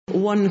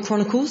1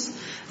 Chronicles,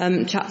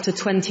 chapter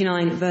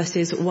 29,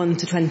 verses 1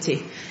 to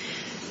 20.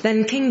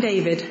 Then King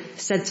David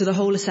said to the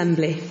whole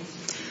assembly,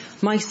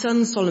 "My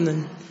son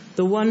Solomon,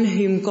 the one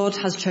whom God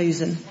has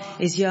chosen,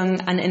 is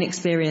young and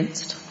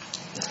inexperienced.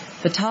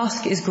 The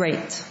task is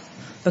great,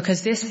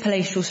 because this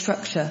palatial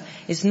structure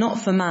is not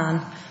for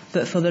man,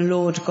 but for the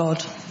Lord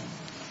God.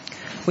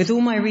 With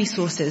all my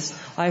resources,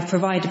 I have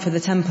provided for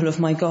the temple of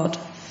my God,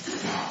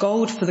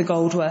 gold for the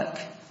gold work,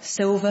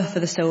 silver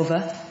for the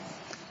silver,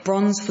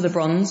 bronze for the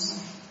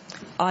bronze,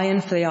 iron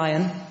for the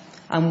iron,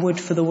 and wood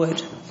for the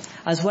wood,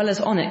 as well as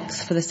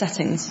onyx for the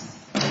settings,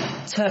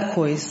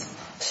 turquoise,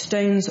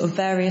 stones of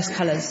various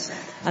colours,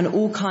 and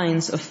all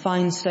kinds of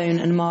fine stone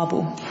and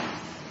marble,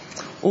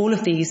 all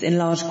of these in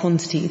large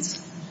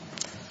quantities.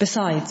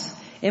 Besides,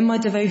 in my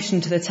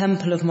devotion to the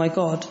temple of my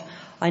God,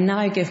 I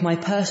now give my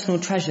personal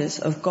treasures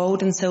of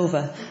gold and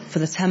silver for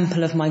the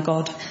temple of my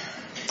God,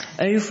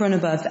 over and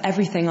above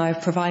everything I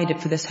have provided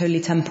for this holy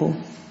temple.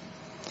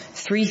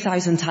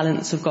 3,000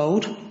 talents of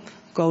gold,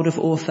 gold of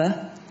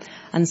Ophir,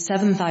 and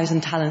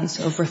 7,000 talents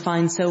of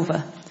refined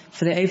silver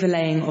for the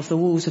overlaying of the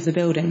walls of the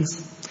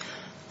buildings,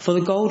 for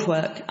the gold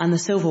work and the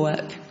silver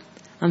work,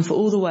 and for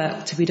all the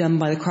work to be done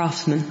by the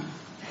craftsmen.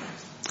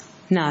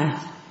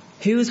 Now,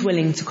 who is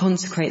willing to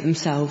consecrate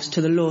themselves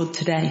to the Lord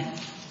today?"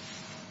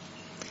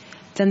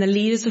 Then the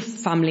leaders of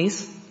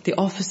families, the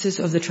officers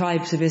of the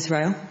tribes of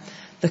Israel,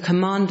 the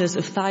commanders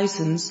of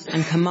thousands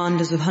and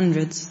commanders of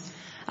hundreds,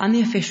 and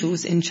the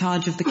officials in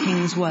charge of the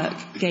king's work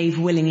gave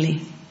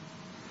willingly.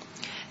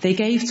 They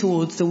gave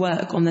towards the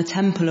work on the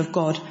temple of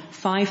God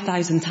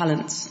 5,000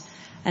 talents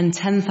and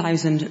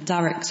 10,000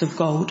 darics of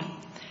gold,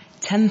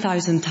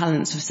 10,000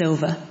 talents of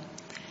silver,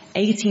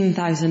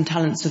 18,000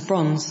 talents of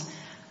bronze,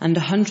 and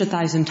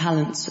 100,000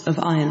 talents of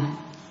iron.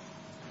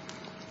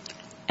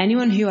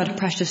 Anyone who had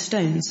precious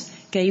stones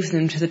gave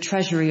them to the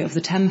treasury of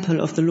the temple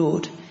of the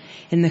Lord,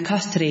 in the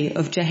custody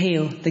of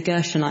Jehiel the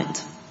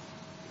Gershonite.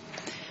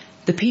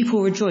 The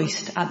people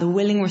rejoiced at the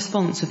willing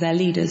response of their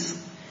leaders,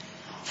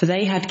 for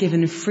they had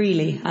given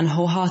freely and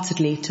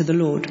wholeheartedly to the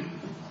Lord.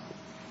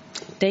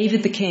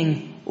 David the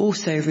king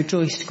also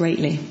rejoiced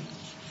greatly.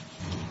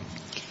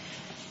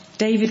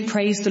 David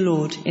praised the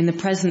Lord in the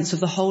presence of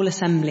the whole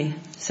assembly,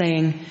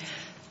 saying,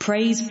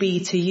 "Praise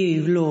be to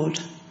you, Lord,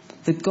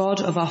 the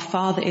God of our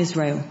father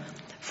Israel,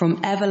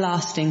 from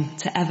everlasting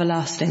to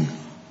everlasting.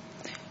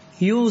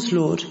 Yours,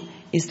 Lord,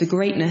 is the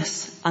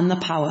greatness and the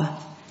power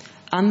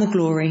and the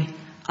glory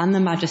and the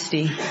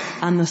majesty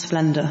and the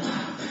splendour.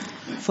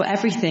 For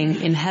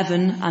everything in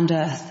heaven and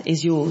earth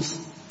is yours.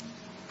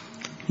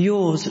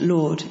 Yours,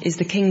 Lord, is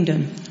the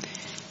kingdom.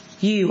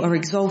 You are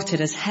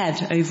exalted as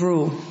head over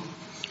all.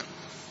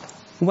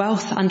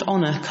 Wealth and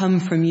honour come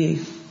from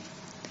you.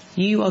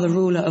 You are the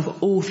ruler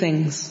of all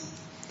things.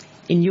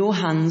 In your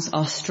hands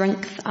are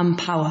strength and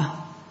power,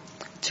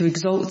 to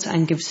exalt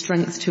and give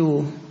strength to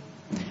all.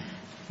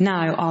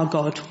 Now, our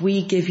God,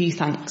 we give you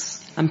thanks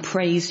and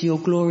praise your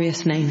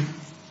glorious name.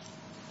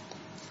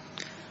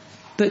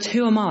 But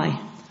who am I,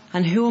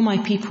 and who are my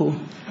people,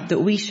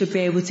 that we should be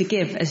able to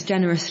give as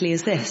generously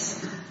as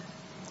this?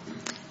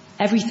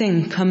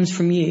 Everything comes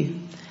from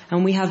you,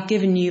 and we have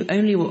given you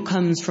only what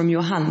comes from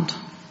your hand.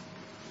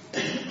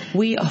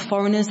 We are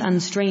foreigners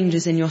and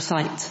strangers in your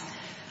sight,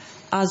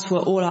 as were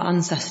all our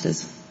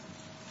ancestors.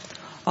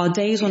 Our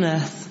days on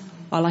earth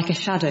are like a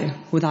shadow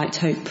without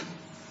hope.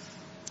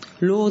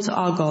 Lord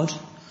our God,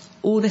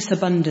 all this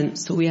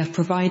abundance that we have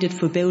provided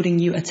for building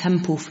you a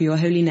temple for your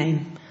holy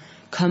name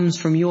comes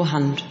from your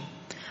hand,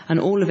 and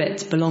all of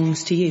it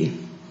belongs to you.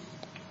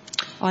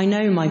 I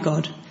know, my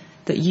God,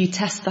 that you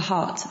test the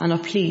heart and are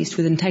pleased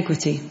with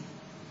integrity.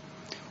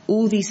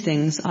 All these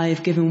things I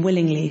have given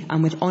willingly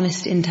and with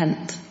honest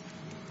intent.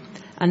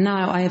 And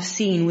now I have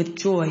seen with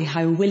joy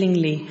how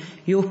willingly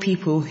your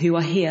people who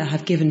are here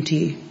have given to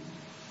you.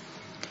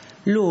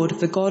 Lord,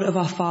 the God of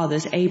our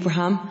fathers,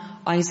 Abraham,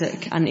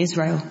 Isaac, and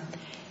Israel,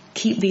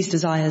 keep these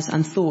desires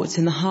and thoughts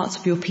in the hearts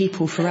of your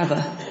people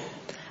forever,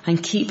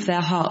 and keep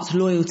their hearts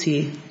loyal to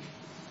you.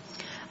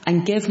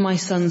 And give my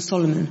son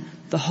Solomon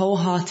the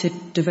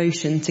wholehearted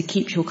devotion to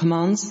keep your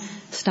commands,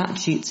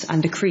 statutes,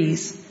 and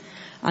decrees,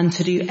 and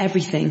to do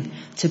everything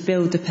to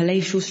build the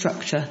palatial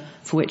structure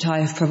for which I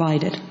have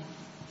provided."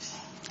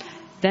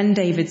 Then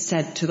David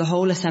said to the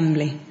whole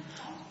assembly,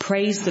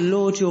 "Praise the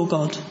Lord your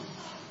God."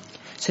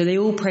 So they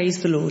all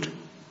praised the Lord,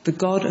 the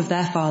God of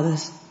their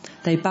fathers.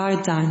 They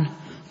bowed down,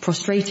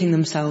 prostrating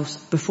themselves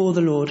before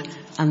the Lord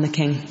and the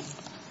King.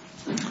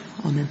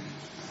 Amen.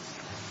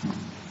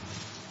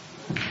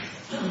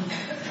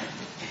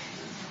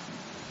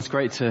 It's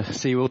great to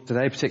see you all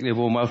today, particularly a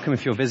warm welcome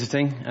if you're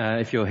visiting.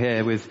 If you're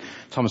here with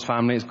Tom's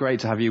family, it's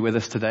great to have you with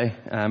us today.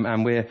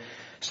 And we're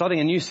starting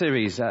a new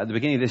series at the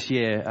beginning of this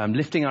year,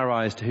 lifting our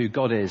eyes to who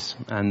God is.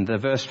 And the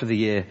verse for the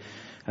year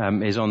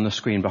is on the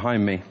screen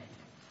behind me.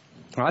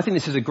 I think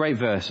this is a great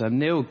verse.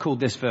 Neil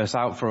called this verse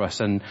out for us,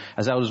 and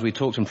as elders we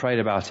talked and prayed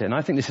about it. And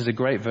I think this is a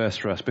great verse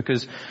for us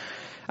because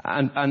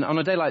And on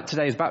a day like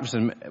today's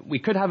baptism, we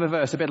could have a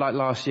verse a bit like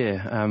last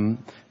year.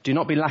 Do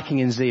not be lacking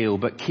in zeal,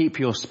 but keep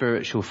your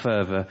spiritual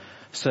fervour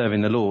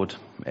serving the Lord.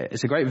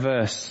 It's a great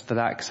verse that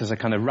acts as a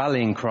kind of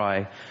rallying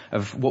cry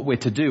of what we're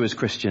to do as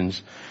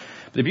Christians.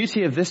 The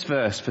beauty of this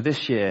verse for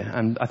this year,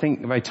 and I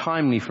think very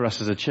timely for us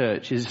as a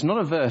church, is it's not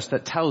a verse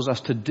that tells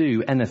us to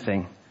do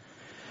anything.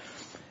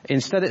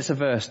 Instead, it's a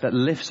verse that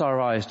lifts our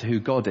eyes to who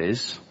God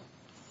is,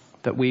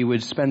 that we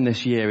would spend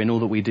this year in all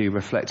that we do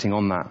reflecting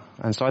on that.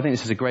 And so I think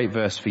this is a great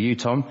verse for you,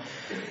 Tom,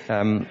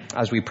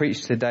 as we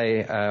preach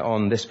today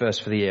on this verse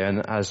for the year,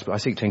 and as I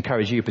seek to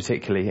encourage you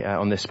particularly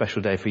on this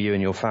special day for you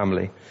and your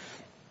family.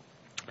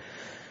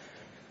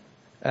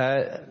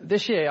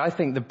 This year, I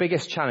think the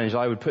biggest challenge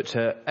I would put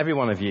to every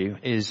one of you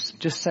is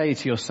just say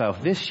to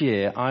yourself, this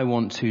year I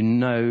want to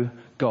know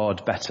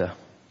God better.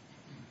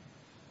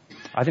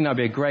 I think that would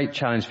be a great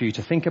challenge for you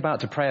to think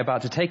about, to pray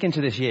about, to take into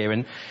this year,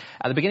 and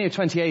at the beginning of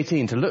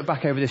 2018 to look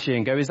back over this year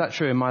and go, is that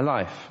true in my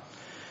life?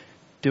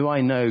 Do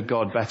I know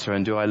God better,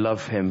 and do I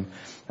love him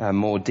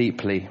more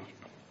deeply?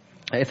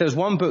 If there's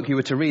one book you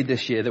were to read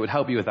this year that would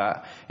help you with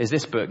that, is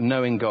this book,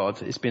 Knowing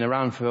God. It's been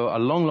around for a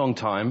long, long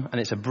time,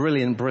 and it's a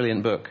brilliant,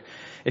 brilliant book.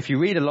 If you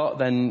read a lot,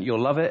 then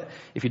you'll love it.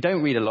 If you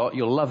don't read a lot,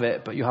 you'll love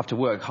it, but you have to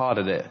work hard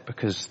at it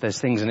because there's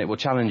things in it will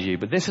challenge you.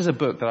 But this is a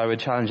book that I would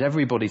challenge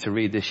everybody to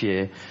read this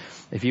year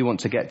if you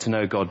want to get to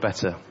know God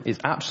better. It's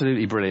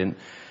absolutely brilliant.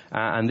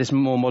 And this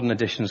more modern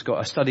edition's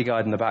got a study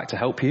guide in the back to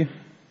help you.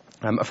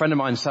 A friend of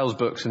mine sells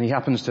books, and he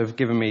happens to have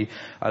given me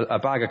a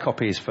bag of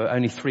copies for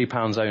only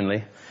 £3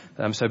 only.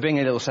 So being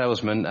a little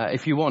salesman,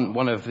 if you want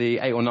one of the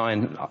 8 or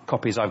 9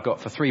 copies I've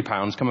got for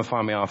 £3, come and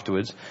find me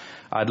afterwards.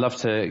 I'd love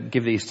to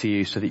give these to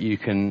you so that you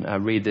can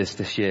read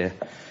this year.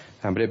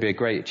 But it'd be a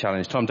great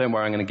challenge. Tom, don't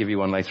worry, I'm going to give you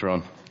one later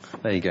on.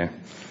 There you go.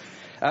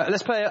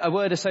 Let's play a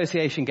word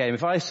association game.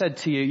 If I said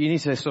to you, you need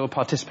to sort of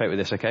participate with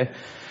this, okay?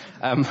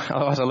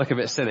 Otherwise I'll look a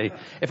bit silly.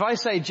 If I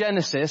say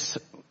Genesis,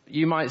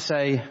 you might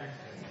say...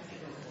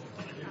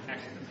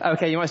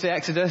 Okay, you might say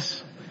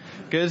Exodus.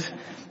 Good.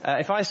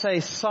 If I say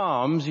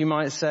Psalms, you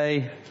might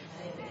say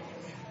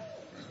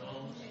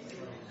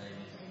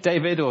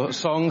David or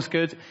Songs.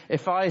 Good.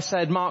 If I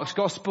said Mark's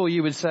Gospel,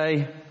 you would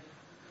say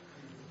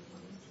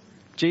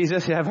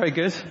Jesus. Yeah, very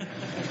good.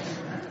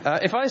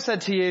 If I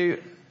said to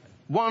you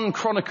 1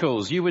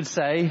 Chronicles, you would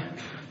say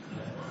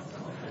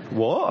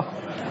what?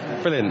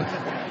 Brilliant.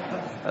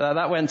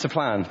 That went to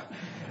plan.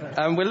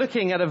 We're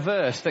looking at a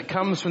verse that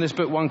comes from this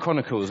book, 1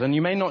 Chronicles, and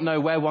you may not know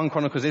where 1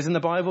 Chronicles is in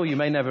the Bible, you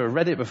may never have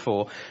read it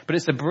before, but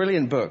it's a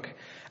brilliant book.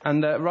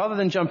 And rather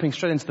than jumping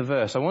straight into the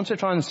verse, I want to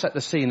try and set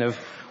the scene of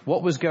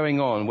what was going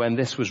on when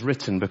this was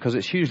written, because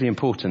it's hugely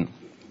important.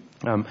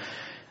 1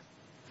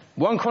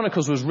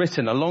 Chronicles was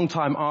written a long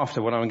time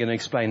after what I'm going to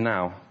explain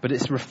now, but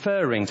it's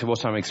referring to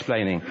what I'm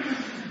explaining.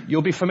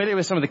 You'll be familiar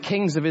with some of the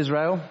kings of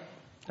Israel.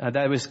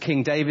 There was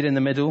King David in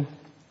the middle.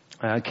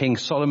 King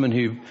Solomon,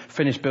 who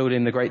finished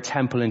building the great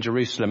temple in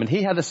Jerusalem, and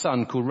he had a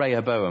son called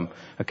Rehoboam,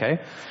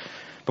 okay?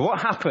 But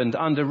what happened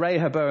under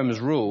Rehoboam's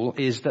rule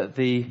is that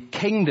the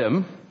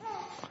kingdom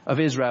of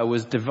Israel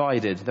was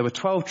divided. There were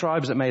 12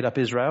 tribes that made up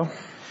Israel,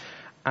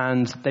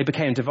 and they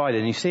became divided.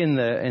 And you see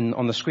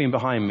on the screen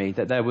behind me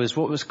that there was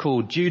what was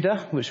called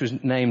Judah, which was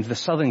named the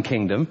southern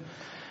kingdom,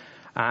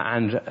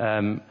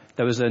 and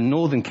there was a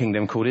northern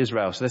kingdom called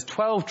Israel. So there's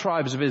 12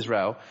 tribes of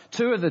Israel.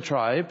 2 of the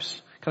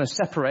tribes kind of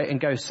separate and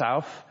go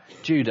south,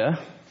 Judah,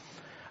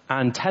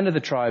 and 10 of the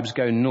tribes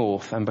go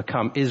north and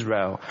become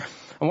Israel.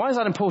 And why is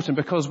that important?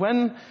 Because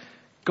when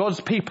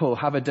God's people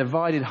have a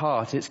divided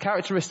heart, it's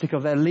characteristic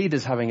of their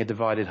leaders having a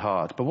divided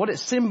heart. But what it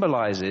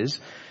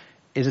symbolizes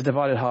is a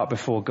divided heart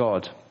before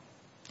God.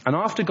 And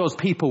after God's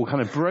people were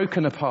kind of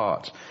broken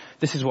apart,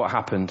 this is what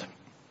happened.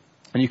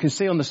 And you can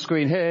see on the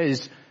screen here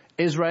is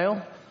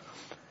Israel.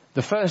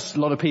 The first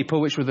lot of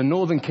people, which were the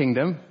northern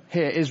kingdom,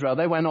 here Israel,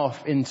 they went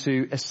off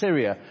into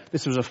Assyria.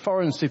 This was a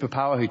foreign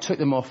superpower who took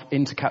them off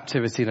into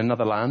captivity in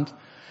another land.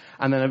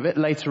 And then a bit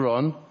later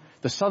on,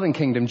 the southern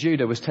kingdom,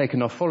 Judah, was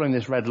taken off following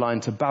this red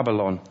line to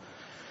Babylon.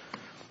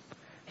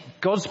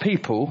 God's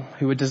people,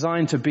 who were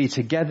designed to be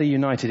together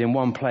united in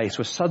one place,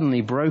 were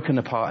suddenly broken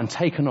apart and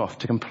taken off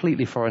to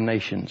completely foreign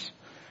nations.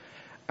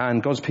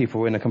 And God's people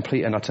were in a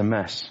complete and utter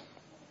mess.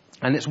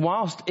 And it's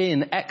whilst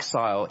in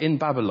exile in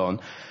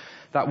Babylon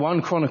that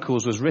 1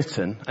 Chronicles was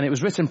written, and it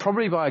was written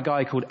probably by a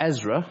guy called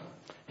Ezra,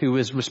 who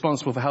was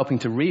responsible for helping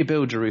to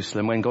rebuild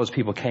Jerusalem when God's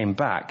people came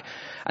back.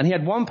 And he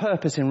had one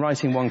purpose in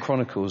writing 1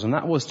 Chronicles, and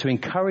that was to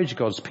encourage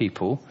God's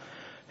people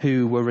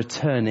who were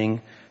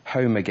returning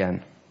home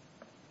again.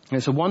 And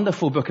it's a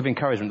wonderful book of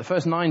encouragement. The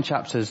first 9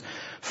 chapters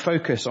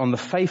focus on the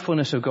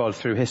faithfulness of God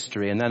through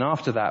history, and then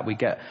after that we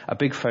get a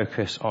big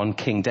focus on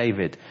King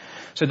David.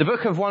 So the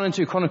book of 1 and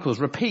 2 Chronicles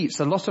repeats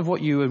a lot of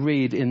what you would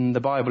read in the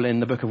Bible in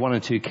the book of 1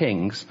 and 2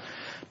 Kings,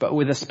 but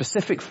with a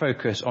specific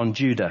focus on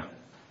Judah,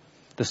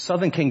 the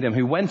southern kingdom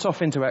who went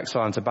off into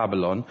exile into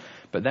Babylon,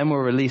 but then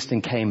were released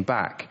and came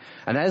back.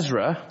 And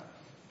Ezra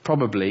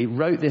probably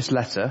wrote this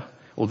letter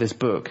or this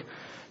book,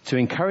 to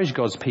encourage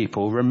God's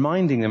people,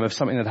 reminding them of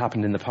something that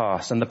happened in the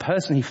past. And the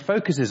person he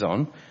focuses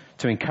on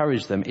to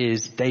encourage them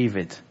is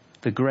David,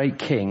 the great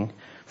king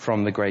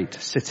from the great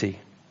city.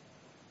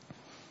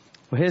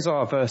 Well, here's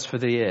our verse for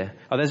the year.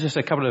 There's just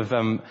a couple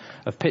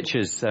of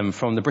pictures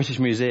from the British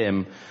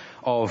Museum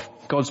of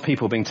God's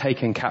people being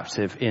taken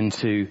captive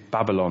into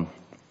Babylon.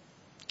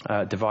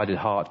 Divided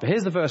heart. But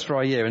here's the verse for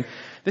our year, and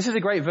this is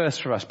a great verse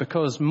for us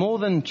because more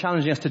than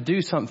challenging us to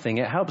do something,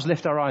 it helps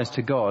lift our eyes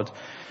to God,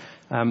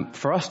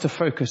 for us to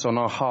focus on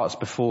our hearts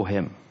before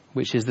him,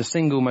 which is the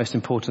single most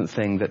important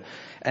thing that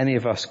any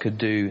of us could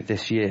do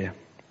this year.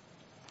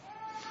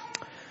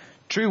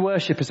 True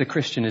worship as a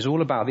Christian is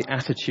all about the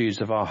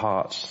attitudes of our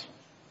hearts,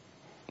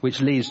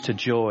 which leads to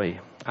joy.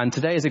 And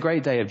today is a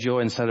great day of joy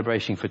and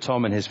celebration for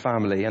Tom and his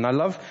family. And I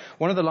love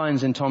one of the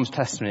lines in Tom's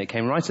testimony. It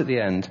came right at the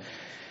end.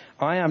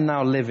 I am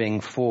now living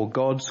for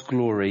God's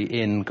glory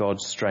in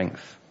God's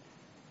strength.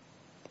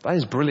 That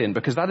is brilliant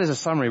because that is a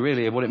summary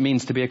really of what it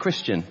means to be a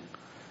Christian.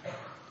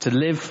 To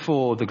live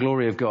for the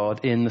glory of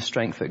God in the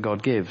strength that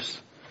God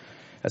gives.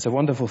 That's a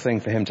wonderful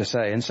thing for him to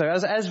say. And so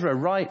as Ezra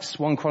writes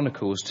 1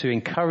 Chronicles to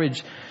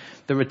encourage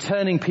the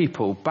returning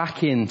people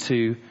back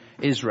into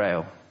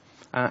Israel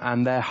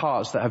and their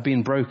hearts that have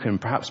been broken,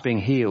 perhaps being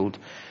healed,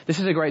 this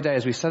is a great day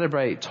as we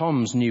celebrate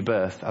Tom's new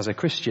birth as a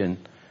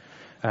Christian.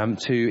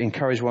 To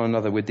encourage one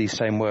another with these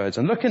same words.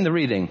 And look in the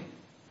reading,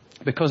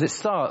 because it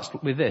starts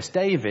with this.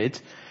 David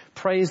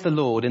praised the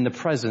Lord in the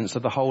presence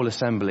of the whole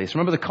assembly. So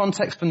remember the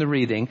context from the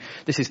reading.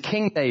 This is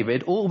King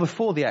David, all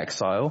before the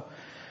exile,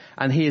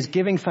 and he is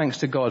giving thanks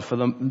to God for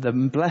the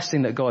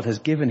blessing that God has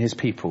given his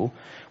people,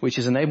 which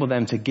has enabled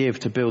them to give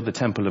to build the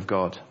temple of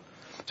God.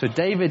 So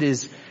David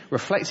is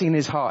reflecting in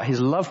his heart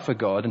his love for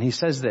God, and he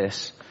says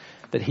this,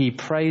 that he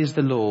praised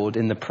the Lord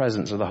in the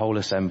presence of the whole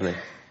assembly.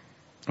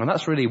 And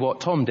that's really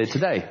what Tom did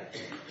today.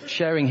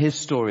 Sharing his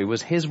story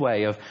was his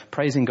way of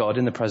praising God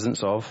in the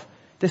presence of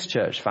this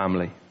church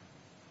family.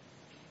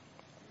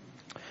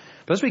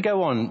 But as we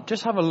go on,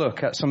 just have a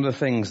look at some of the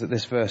things that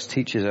this verse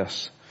teaches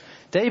us.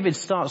 David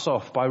starts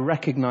off by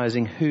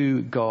recognizing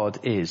who God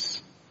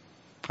is.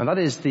 And that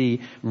is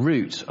the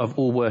root of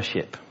all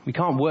worship. We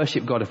can't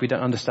worship God if we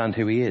don't understand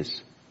who he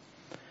is.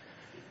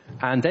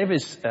 And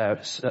David's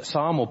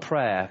psalm or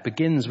prayer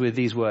begins with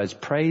these words,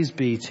 praise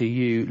be to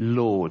you,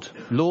 Lord.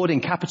 Lord in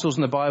capitals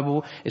in the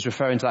Bible is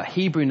referring to that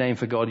Hebrew name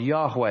for God,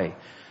 Yahweh,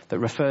 that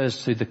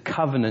refers to the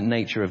covenant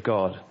nature of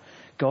God.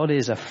 God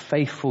is a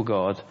faithful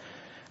God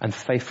and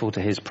faithful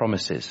to his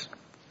promises.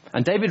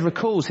 And David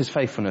recalls his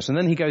faithfulness. And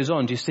then he goes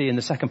on, do you see in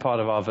the second part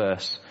of our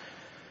verse,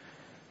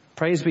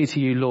 praise be to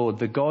you, Lord,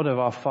 the God of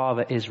our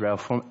father Israel,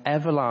 from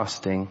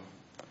everlasting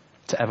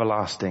to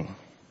everlasting.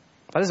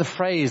 That is a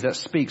phrase that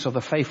speaks of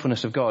the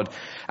faithfulness of God.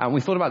 And we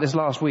thought about this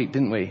last week,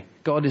 didn't we?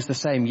 God is the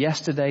same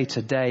yesterday,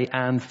 today,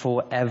 and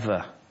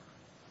forever.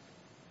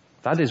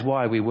 That is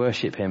why we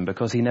worship him,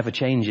 because he never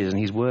changes and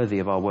he's worthy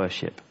of our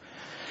worship.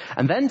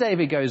 And then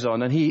David goes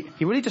on and he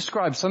really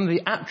describes some of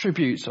the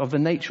attributes of the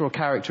nature or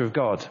character of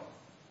God.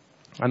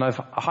 And I've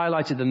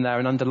highlighted them there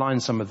and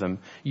underlined some of them.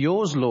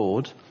 Yours,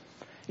 Lord,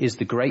 is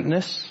the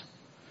greatness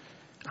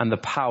and the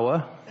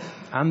power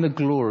and the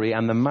glory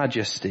and the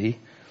majesty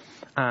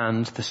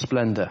and the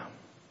splendor.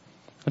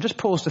 I'll just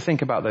pause to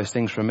think about those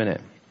things for a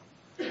minute.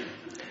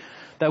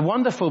 They're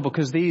wonderful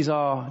because these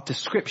are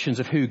descriptions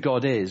of who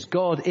God is.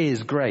 God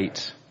is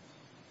great.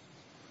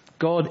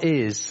 God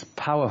is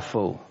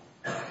powerful.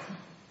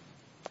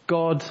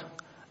 God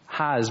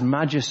has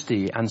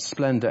majesty and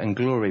splendor and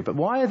glory. But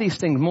why are these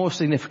things more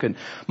significant?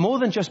 More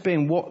than just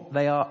being what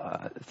they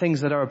are,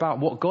 things that are about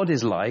what God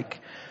is like.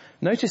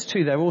 Notice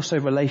too, they're also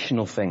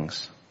relational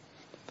things.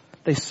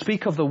 They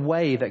speak of the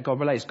way that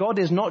God relates. God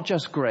is not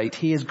just great,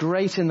 he is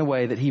great in the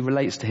way that he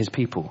relates to his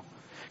people.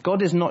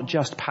 God is not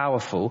just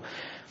powerful.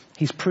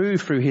 He's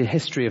proved through his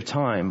history of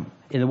time,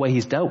 in the way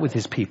he's dealt with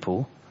his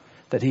people,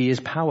 that he is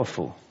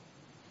powerful.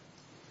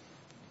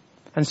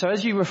 And so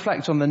as you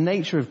reflect on the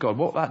nature of God,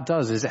 what that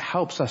does is it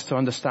helps us to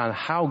understand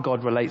how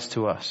God relates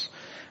to us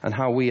and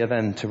how we are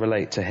then to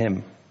relate to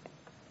him.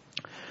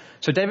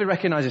 So David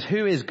recognizes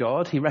who is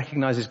God. He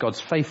recognizes God's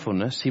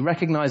faithfulness. He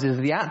recognizes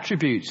the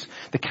attributes,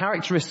 the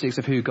characteristics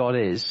of who God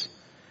is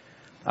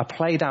are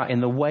played out in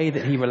the way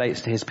that he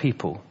relates to his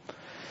people.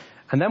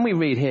 And then we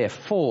read here,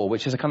 for,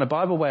 which is a kind of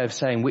Bible way of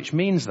saying, which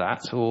means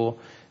that, or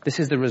this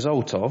is the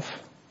result of,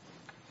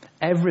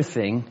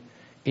 everything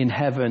in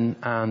heaven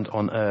and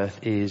on earth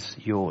is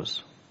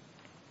yours.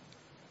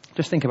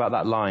 Just think about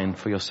that line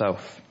for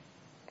yourself.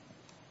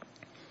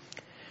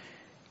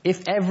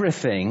 If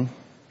everything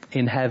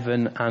in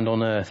heaven and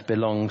on earth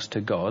belongs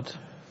to God,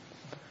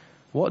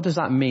 what does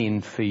that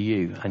mean for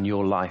you and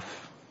your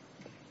life?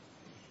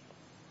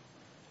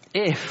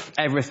 If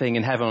everything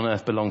in heaven and on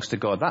earth belongs to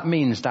God, that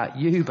means that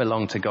you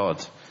belong to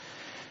God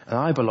and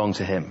I belong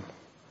to him,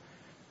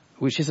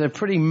 which is a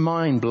pretty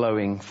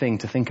mind-blowing thing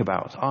to think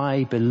about.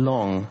 I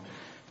belong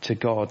to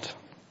God.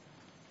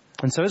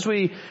 And so as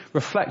we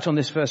reflect on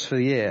this verse for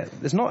the year,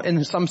 there's not,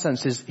 in some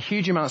senses,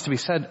 huge amounts to be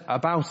said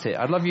about it.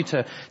 I'd love you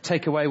to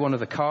take away one of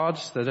the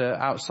cards that are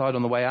outside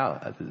on the way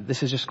out.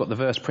 This has just got the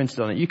verse printed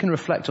on it. You can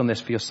reflect on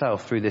this for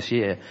yourself through this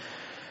year.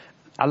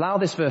 Allow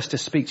this verse to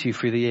speak to you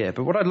through the year.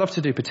 But what I'd love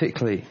to do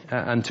particularly,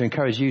 and to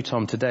encourage you,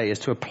 Tom, today, is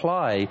to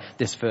apply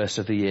this verse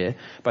of the year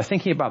by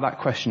thinking about that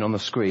question on the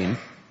screen.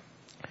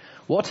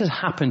 What has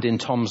happened in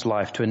Tom's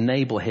life to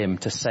enable him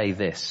to say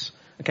this?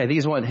 Okay,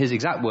 these weren't his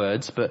exact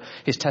words, but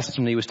his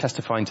testimony was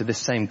testifying to this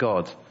same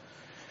God.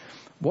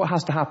 What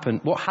has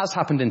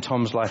happened in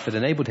Tom's life that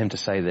enabled him to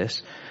say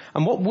this?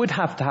 And what would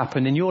have to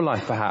happen in your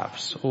life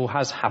perhaps, or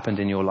has happened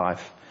in your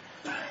life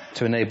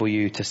to enable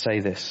you to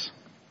say this?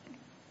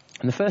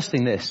 And the first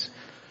thing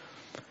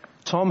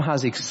Tom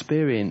has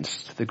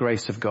experienced the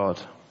grace of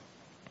God.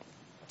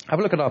 Have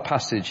a look at our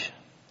passage.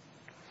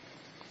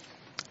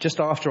 Just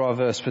after our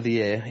verse for the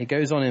year, it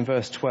goes on in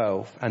verse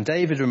 12. And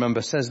David,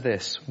 remember, says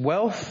this,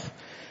 wealth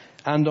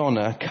and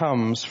honor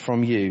comes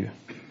from you.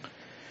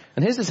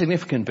 And here's the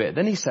significant bit.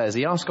 Then he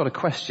asks God a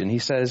question. He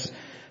says,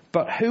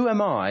 but who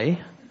am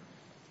I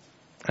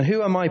and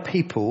who are my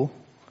people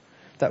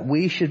that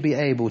we should be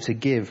able to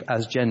give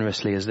as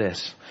generously as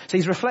this? So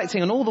he's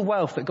reflecting on all the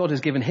wealth that God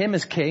has given him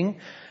as king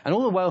and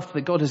all the wealth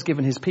that God has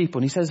given his people.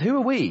 And he says, who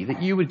are we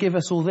that you would give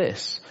us all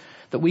this,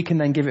 that we can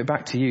then give it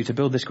back to you to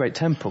build this great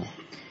temple?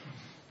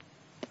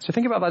 So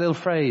think about that little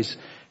phrase,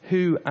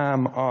 who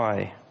am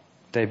I,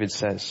 David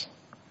says.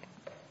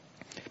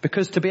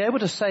 Because to be able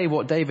to say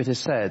what David has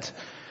said,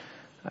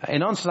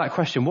 in answer to that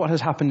question, what has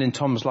happened in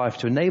Tom's life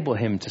to enable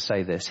him to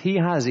say this? He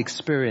has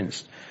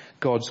experienced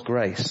God's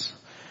grace,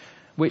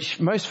 which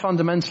most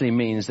fundamentally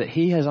means that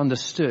he has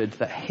understood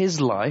that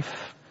his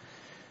life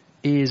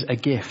is a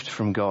gift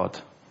from God.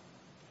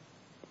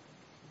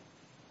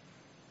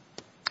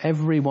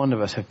 Every one of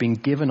us have been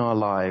given our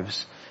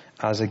lives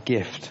as a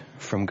gift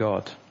from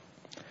God.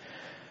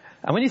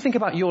 And when you think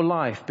about your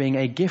life being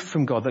a gift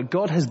from God, that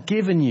God has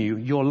given you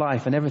your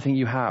life and everything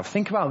you have,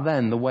 think about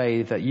then the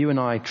way that you and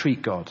I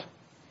treat God.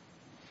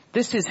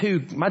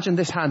 Imagine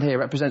this hand here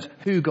represents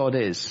who God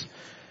is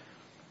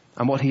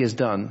and what he has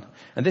done.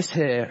 And this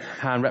here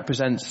hand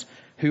represents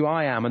who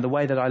I am and the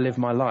way that I live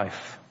my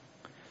life.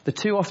 The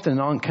two often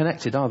aren't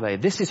connected, are they?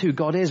 This is who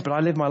God is, but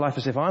I live my life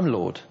as if I'm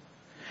Lord.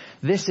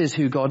 This is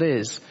who God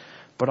is,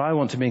 but I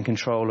want to be in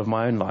control of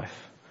my own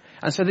life.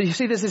 And so you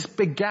see there's this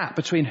big gap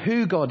between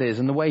who God is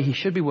and the way he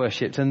should be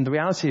worshipped and the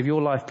reality of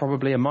your life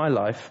probably and my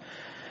life,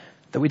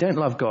 that we don't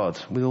love God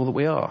with all that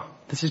we are.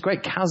 There's this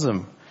great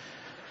chasm.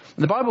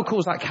 The Bible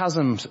calls that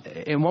chasm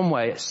in one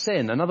way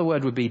sin. Another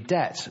word would be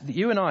debt.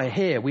 You and I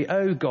here, we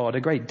owe God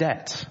a great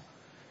debt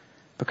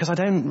because I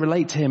don't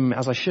relate to him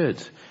as I should.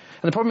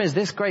 And the problem is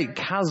this great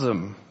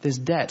chasm, this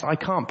debt, I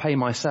can't pay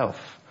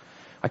myself.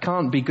 I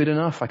can't be good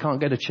enough. I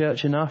can't go to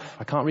church enough.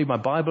 I can't read my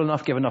Bible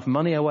enough, give enough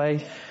money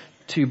away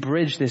to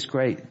bridge this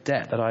great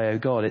debt that I owe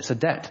God. It's a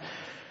debt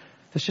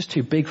that's just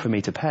too big for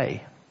me to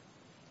pay.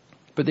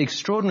 But the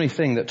extraordinary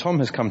thing that Tom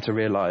has come to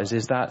realize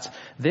is that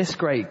this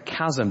great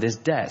chasm, this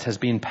debt, has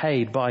been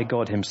paid by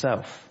God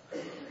himself.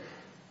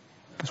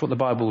 That's what the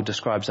Bible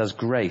describes as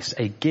grace,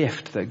 a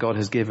gift that God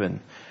has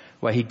given,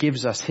 where he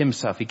gives us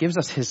himself. He gives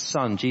us his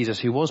son, Jesus,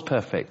 who was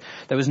perfect.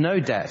 There was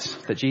no debt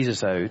that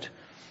Jesus owed.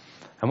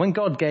 And when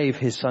God gave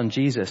his son,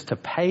 Jesus, to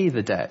pay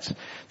the debt,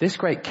 this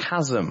great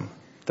chasm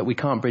that we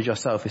can't bridge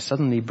ourselves is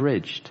suddenly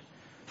bridged.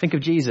 Think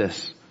of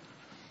Jesus.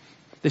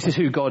 This is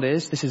who God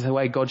is. This is the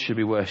way God should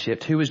be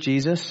worshipped. Who was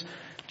Jesus?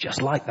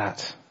 Just like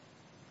that.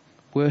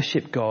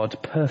 Worship God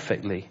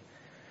perfectly.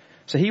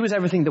 So he was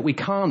everything that we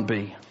can't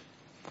be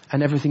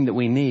and everything that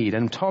we need.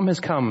 And Tom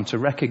has come to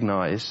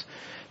recognize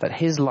that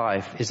his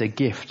life is a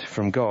gift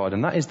from God.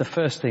 And that is the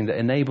first thing that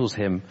enables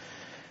him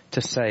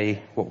to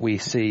say what we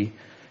see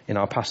in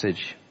our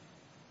passage.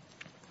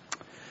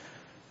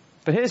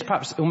 But here's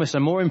perhaps almost a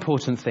more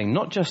important thing,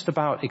 not just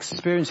about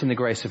experiencing the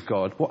grace of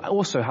God. What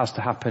also has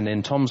to happen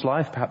in Tom's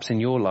life, perhaps in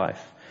your life,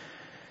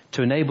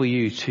 to enable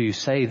you to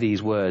say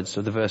these words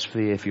of the verse for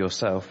the year for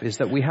yourself, is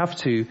that we have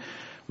to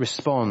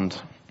respond.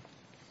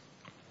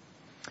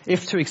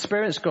 If to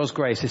experience God's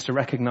grace is to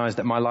recognize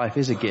that my life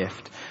is a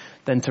gift,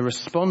 then to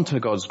respond to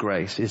God's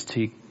grace is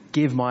to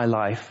give my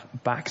life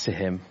back to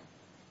him.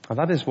 And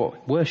that is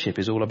what worship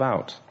is all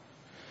about.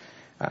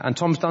 And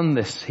Tom's done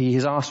this. He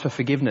has asked for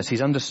forgiveness.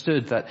 He's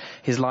understood that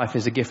his life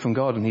is a gift from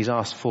God, and he's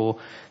asked for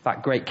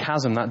that great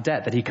chasm, that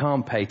debt that he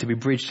can't pay, to be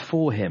bridged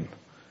for him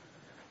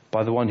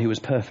by the one who was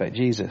perfect,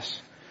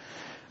 Jesus.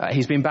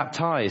 He's been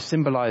baptized,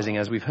 symbolizing,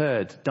 as we've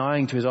heard,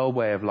 dying to his old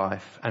way of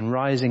life and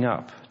rising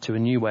up to a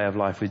new way of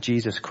life with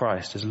Jesus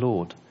Christ as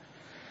Lord.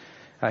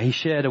 He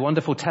shared a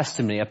wonderful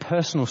testimony, a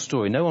personal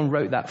story. No one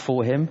wrote that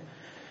for him.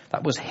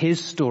 That was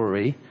his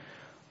story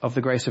of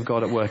the grace of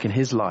God at work in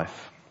his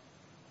life.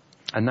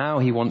 And now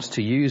he wants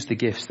to use the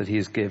gifts that he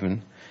has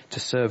given to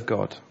serve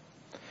God.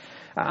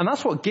 And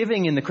that's what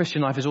giving in the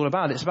Christian life is all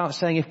about. It's about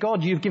saying, if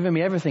God, you've given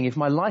me everything, if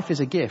my life is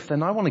a gift,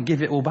 then I want to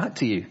give it all back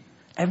to you.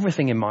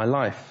 Everything in my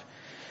life.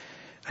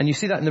 And you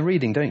see that in the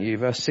reading, don't you?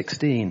 Verse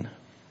 16.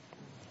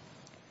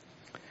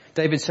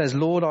 David says,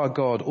 Lord our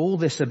God, all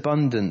this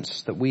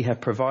abundance that we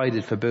have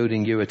provided for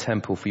building you a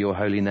temple for your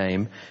holy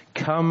name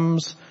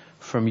comes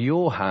from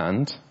your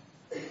hand,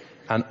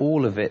 and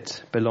all of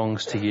it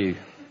belongs to you.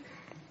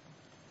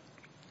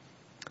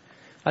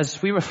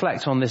 As we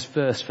reflect on this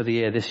verse for the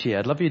year this year,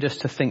 I'd love you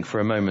just to think for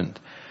a moment.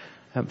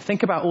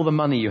 Think about all the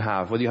money you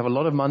have, whether you have a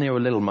lot of money or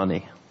a little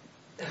money.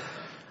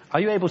 Are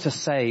you able to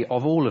say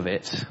of all of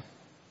it,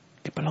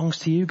 it belongs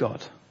to you,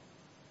 God?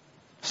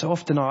 So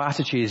often our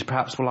attitude is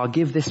perhaps, well, I'll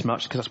give this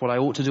much because that's what I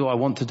ought to do, I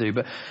want to do,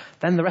 but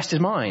then the rest is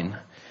mine.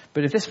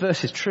 But if this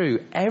verse is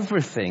true,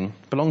 everything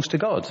belongs to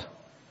God.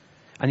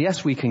 And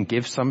yes, we can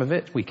give some of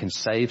it, we can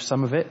save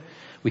some of it,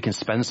 we can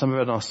spend some of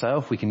it on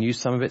ourselves, we can use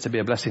some of it to be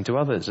a blessing to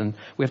others, and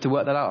we have to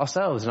work that out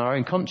ourselves in our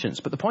own conscience.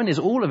 But the point is,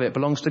 all of it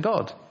belongs to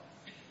God.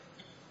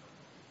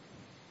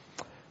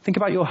 Think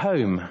about your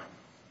home.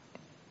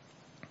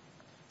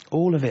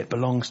 All of it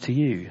belongs to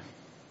you.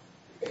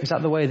 Is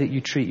that the way that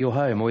you treat your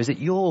home, or is it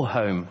your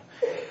home?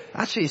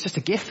 Actually, it's just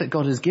a gift that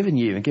God has given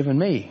you and given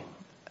me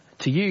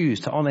to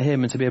use, to honour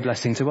him and to be a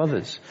blessing to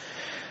others.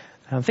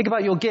 Think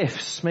about your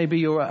gifts. Maybe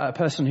you're a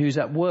person who's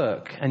at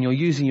work and you're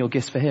using your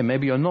gifts for him.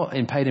 Maybe you're not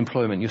in paid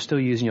employment, you're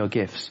still using your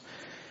gifts.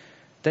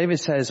 David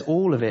says,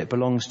 all of it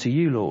belongs to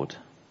you, Lord.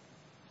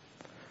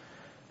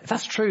 If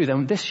that's true,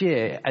 then this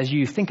year, as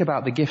you think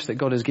about the gifts that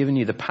God has given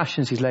you, the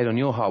passions he's laid on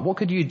your heart, what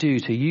could you do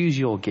to use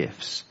your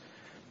gifts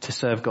to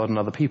serve God and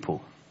other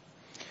people?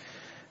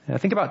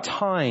 Think about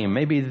time,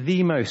 maybe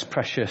the most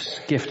precious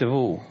gift of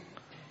all.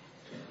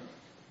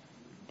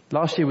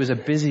 Last year was a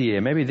busy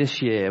year. Maybe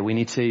this year we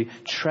need to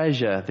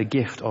treasure the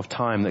gift of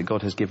time that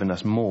God has given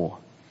us more.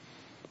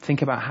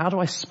 Think about, how do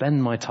I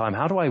spend my time?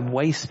 How do I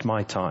waste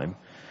my time?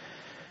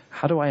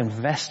 How do I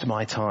invest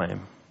my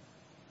time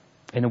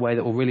in a way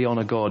that will really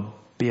honour God,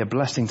 be a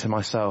blessing to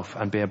myself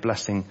and be a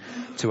blessing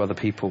to other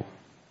people?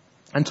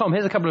 And Tom,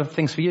 here's a couple of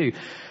things for you.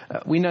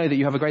 We know that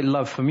you have a great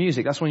love for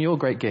music. That's one of your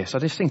great gifts. I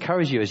just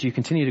encourage you, as you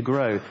continue to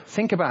grow,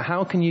 think about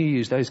how can you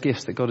use those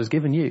gifts that God has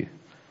given you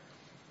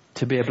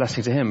to be a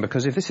blessing to him.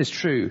 Because if this is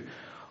true,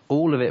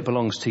 all of it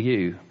belongs to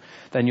you,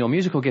 then your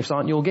musical gifts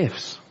aren't your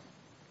gifts.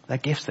 They're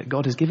gifts that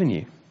God has given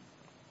you.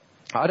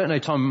 I don't know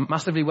Tom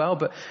massively well,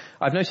 but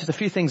I've noticed a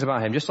few things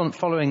about him. Just on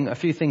following a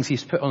few things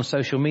he's put on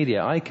social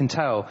media, I can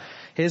tell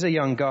here's a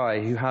young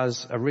guy who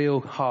has a real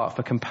heart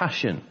for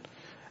compassion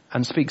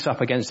and speaks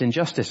up against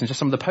injustice, and just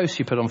some of the posts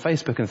you put on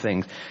Facebook and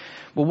things.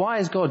 Well, why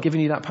has God given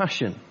you that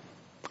passion?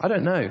 I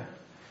don't know.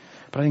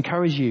 But I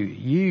encourage you,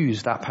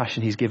 use that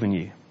passion he's given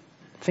you.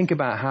 Think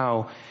about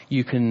how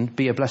you can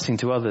be a blessing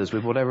to others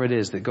with whatever it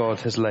is that God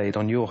has laid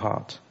on your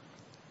heart.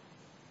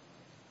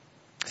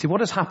 See, what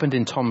has happened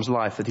in Tom's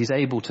life that he's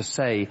able to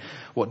say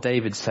what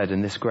David said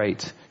in this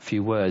great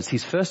few words?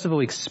 He's first of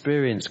all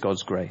experienced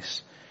God's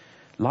grace.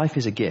 Life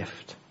is a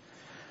gift.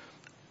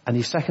 And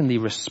he secondly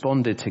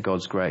responded to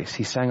God's grace.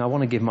 He's saying, I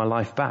want to give my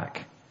life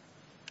back.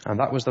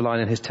 And that was the line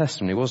in his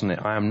testimony, wasn't it?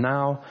 I am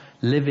now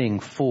living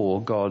for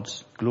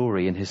God's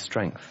glory in his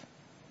strength.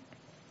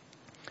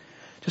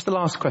 Just the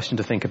last question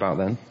to think about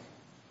then.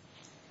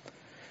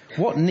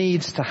 What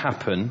needs to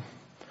happen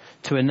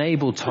to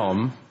enable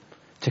Tom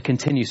to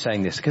continue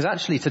saying this? Because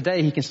actually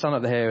today he can stand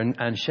up here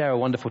and share a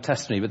wonderful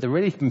testimony. But the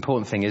really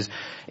important thing is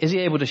he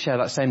able to share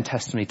that same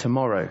testimony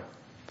tomorrow?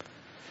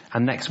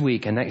 And next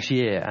week and next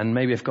year, and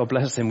maybe if God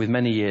blesses him with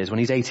many years, when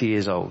he's 80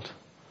 years old.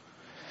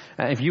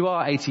 If you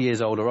are 80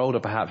 years old or older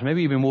perhaps,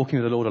 maybe you've been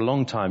walking with the Lord a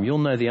long time, you'll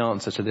know the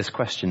answer to this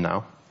question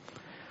now.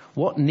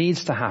 What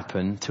needs to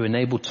happen to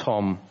enable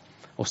Tom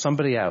or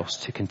somebody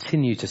else to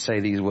continue to say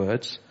these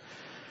words?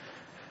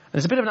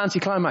 There's a bit of an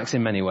anticlimax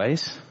in many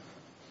ways.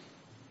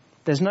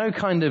 There's no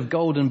kind of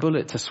golden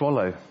bullet to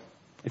swallow.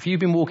 If you've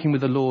been walking with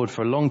the Lord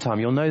for a long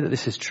time, you'll know that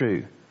this is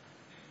true.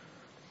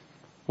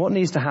 What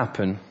needs to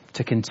happen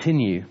to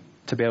continue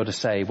to be able to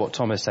say what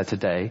Tom has said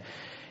today?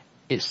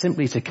 It's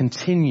simply to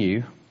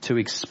continue to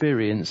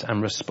experience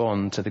and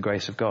respond to the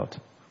grace of God.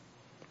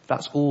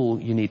 That's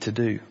all you need to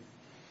do.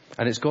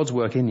 And it's God's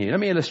work in you. Let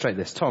me illustrate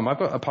this. Tom, I've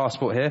got a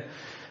passport here.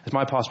 It's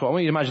my passport. I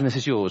want you to imagine this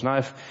is yours. Now,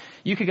 if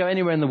you could go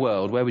anywhere in the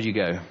world, where would you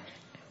go?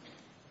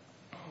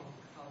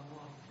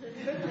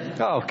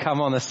 Oh, come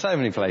on. There's so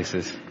many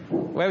places.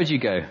 Where would you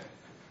go?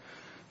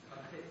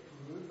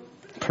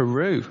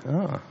 Peru.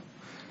 Oh,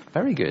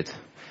 very good.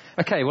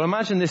 Okay, well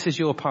imagine this is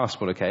your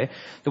passport, okay?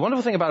 The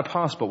wonderful thing about a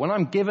passport, when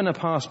I'm given a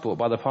passport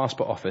by the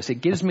passport office,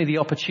 it gives me the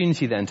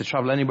opportunity then to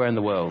travel anywhere in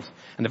the world.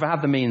 And if I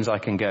have the means, I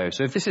can go.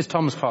 So if this is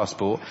Tom's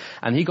passport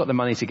and he got the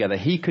money together,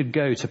 he could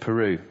go to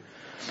Peru.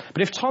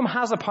 But if Tom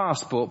has a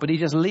passport, but he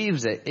just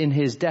leaves it in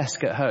his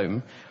desk at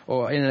home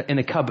or in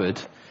a cupboard,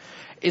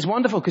 it's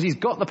wonderful because he's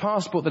got the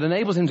passport that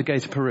enables him to go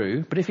to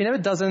Peru. But if he never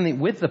does anything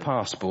with the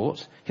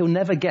passport, he'll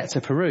never get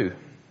to Peru.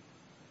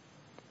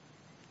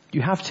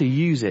 You have to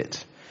use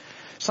it.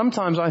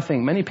 Sometimes I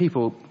think many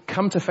people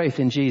come to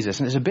faith in Jesus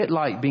and it's a bit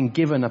like being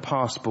given a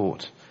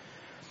passport.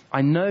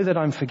 I know that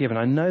I'm forgiven.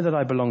 I know that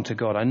I belong to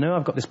God. I know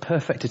I've got this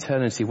perfect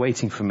eternity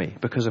waiting for me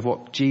because of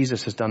what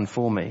Jesus has done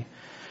for me.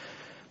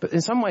 But in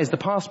some ways the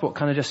passport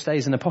kind of just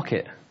stays in the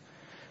pocket.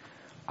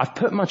 I've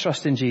put my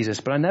trust in Jesus,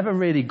 but I never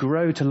really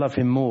grow to love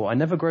him more. I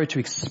never grow to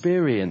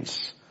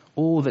experience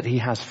all that he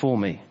has for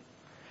me.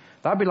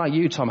 That'd be like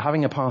you, Tom,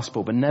 having a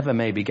passport, but never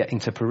maybe getting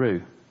to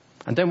Peru.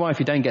 And don't worry if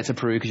you don't get to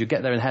Peru, because you'll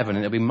get there in heaven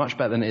and it'll be much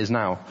better than it is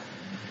now.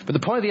 But the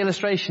point of the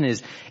illustration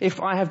is, if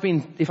I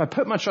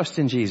put my trust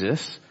in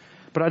Jesus,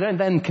 but I don't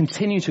then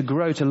continue to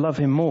grow to love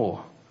him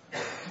more,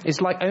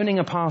 it's like owning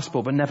a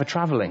passport but never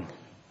traveling.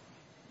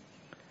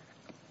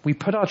 We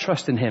put our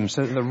trust in him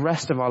so that the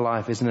rest of our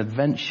life is an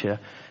adventure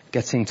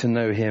getting to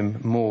know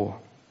him more.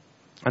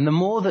 And the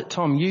more that,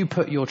 Tom, you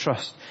put your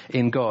trust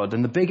in God,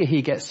 and the bigger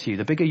he gets to you,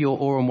 the bigger your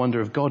awe and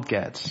wonder of God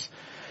gets,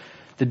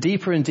 the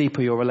deeper and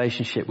deeper your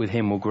relationship with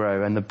him will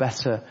grow, and the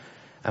better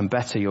and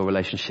better your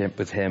relationship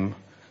with him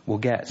will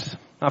get.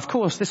 Now, of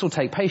course, this will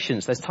take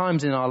patience. There's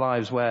times in our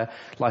lives where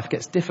life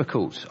gets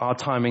difficult. Our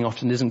timing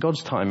often isn't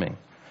God's timing.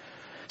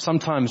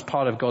 Sometimes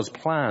part of God's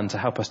plan to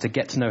help us to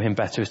get to know him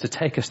better is to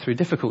take us through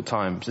difficult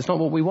times. It's not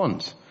what we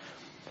want.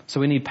 So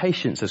we need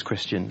patience as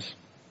Christians.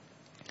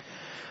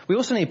 We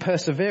also need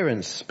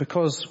perseverance,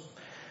 because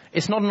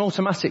it's not an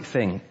automatic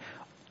thing.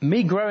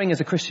 Me growing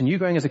as a Christian, you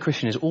growing as a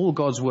Christian, is all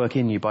God's work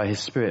in you by his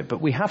Spirit. But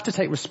we have to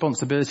take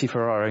responsibility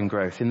for our own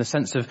growth, in the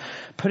sense of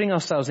putting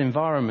ourselves in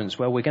environments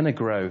where we're going to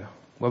grow,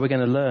 where we're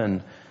going to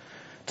learn,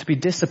 to be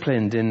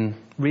disciplined in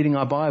reading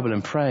our Bible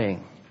and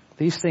praying.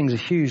 These things are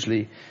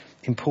hugely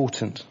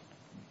important.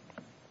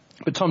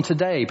 But Tom,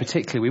 today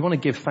particularly, we want to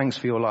give thanks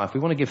for your life.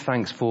 We want to give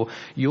thanks for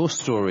your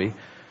story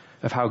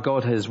of how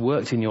God has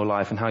worked in your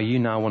life and how you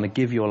now want to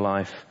give your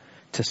life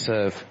to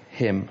serve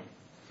him.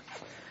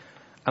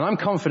 And I'm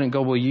confident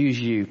God will use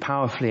you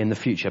powerfully in the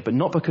future, but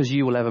not because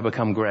you will ever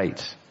become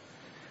great,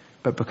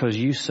 but because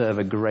you serve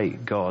a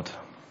great God.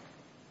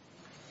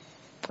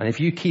 And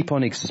if you keep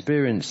on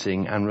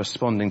experiencing and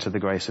responding to the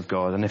grace of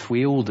God, and if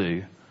we all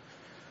do,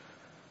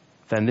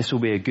 then this will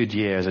be a good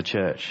year as a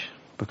church,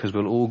 because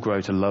we'll all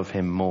grow to love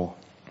him more.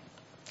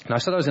 Now, I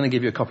said I was going to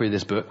give you a copy of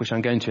this book, which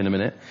I'm going to in a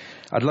minute.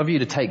 I'd love you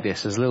to take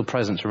this as a little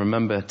present to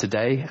remember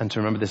today and to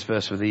remember this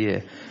verse for the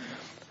year.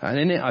 And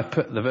in it, I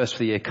put the verse for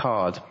the year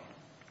card.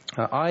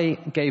 I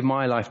gave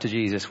my life to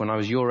Jesus when I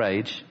was your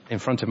age in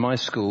front of my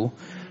school,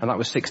 and that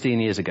was 16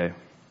 years ago.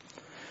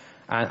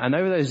 And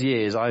over those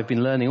years, I've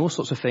been learning all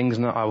sorts of things,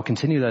 and I will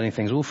continue learning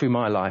things all through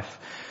my life.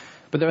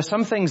 But there are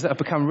some things that have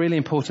become really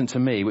important to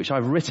me, which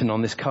I've written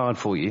on this card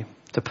for you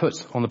to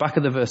put on the back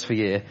of the verse for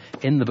year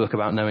in the book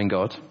about knowing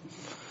God.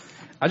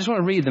 I just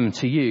want to read them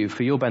to you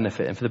for your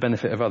benefit and for the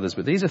benefit of others.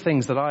 But these are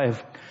things that I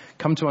have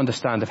come to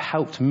understand have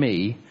helped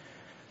me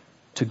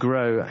to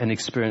grow and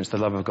experience the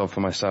love of God for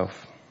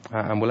myself.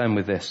 And we'll end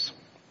with this.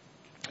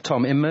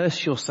 Tom,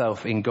 immerse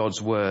yourself in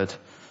God's word,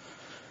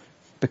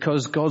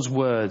 because God's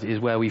word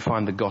is where we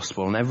find the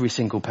gospel on every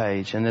single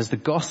page. And as the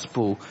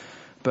gospel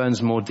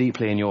burns more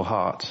deeply in your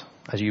heart,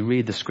 as you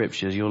read the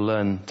scriptures, you'll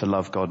learn to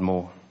love God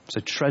more. So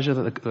treasure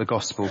the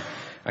gospel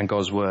and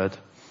God's word.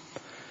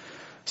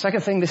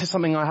 Second thing, this is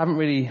something I haven't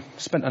really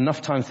spent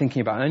enough time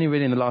thinking about. Only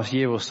really in the last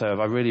year or so have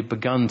I really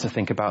begun to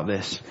think about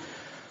this.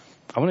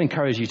 I want to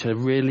encourage you to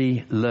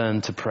really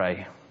learn to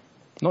pray.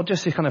 Not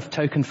just a kind of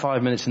token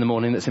 5 minutes in the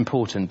morning that's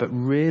important, but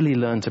really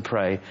learn to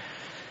pray.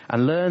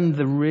 And learn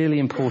the really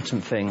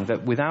important thing,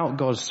 that without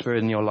God's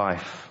Spirit in your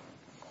life,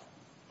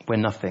 we're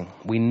nothing.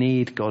 We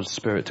need God's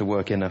Spirit to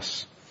work in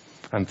us,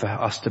 and for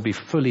us to be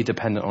fully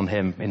dependent on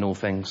him in all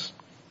things.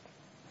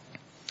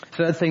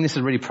 Third thing, this is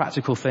a really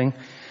practical thing.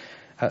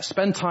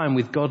 Spend time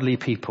with godly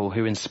people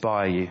who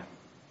inspire you.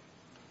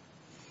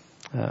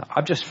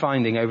 I'm just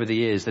finding over the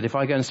years that if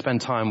I go and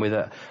spend time with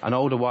an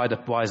older,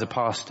 wiser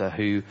pastor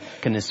who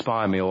can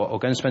inspire me, or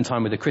go and spend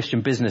time with a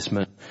Christian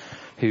businessman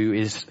who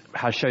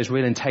shows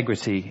real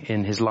integrity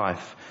in his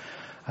life,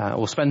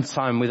 or spend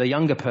time with a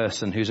younger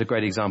person who's a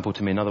great example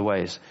to me in other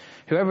ways.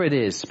 Whoever it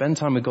is, spend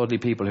time with godly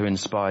people who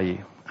inspire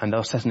you, and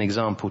they'll set an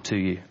example to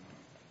you.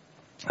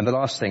 And the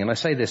last thing, and I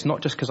say this not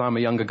just because I'm a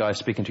younger guy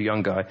speaking to a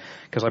young guy,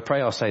 because I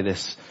pray I'll say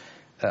this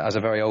as a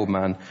very old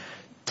man.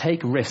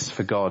 Take risks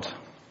for God.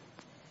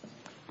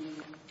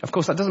 Of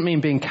course, that doesn't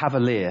mean being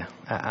cavalier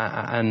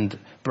and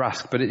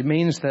brusque, but it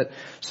means that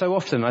so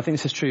often, I think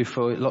this is true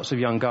for lots of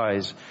young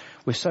guys,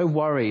 we're so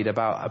worried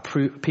about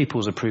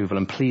people's approval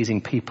and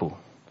pleasing people.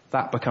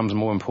 That becomes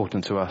more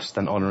important to us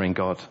than honouring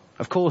God.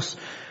 Of course,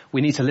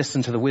 we need to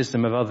listen to the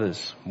wisdom of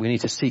others. We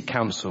need to seek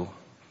counsel.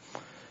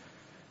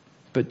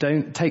 But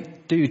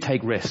do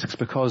take risks,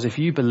 because if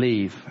you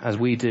believe, as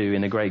we do,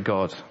 in a great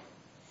God,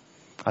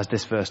 as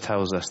this verse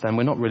tells us, then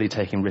we're not really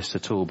taking risks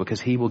at all,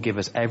 because he will give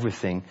us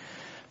everything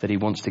that he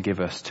wants to give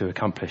us to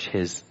accomplish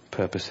his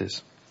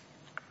purposes.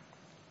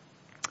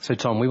 So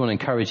Tom, we want to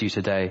encourage you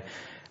today,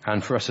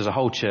 and for us as a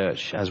whole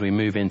church, as we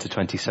move into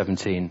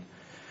 2017,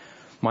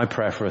 my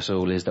prayer for us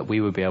all is that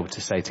we will be able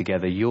to say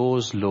together,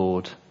 yours,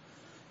 Lord,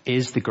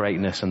 is the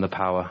greatness and the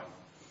power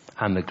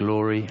and the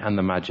glory and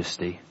the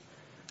majesty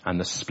and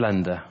the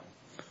splendor,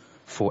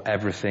 for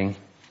everything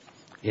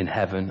in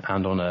heaven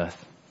and on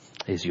earth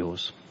is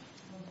yours.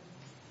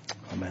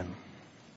 Amen.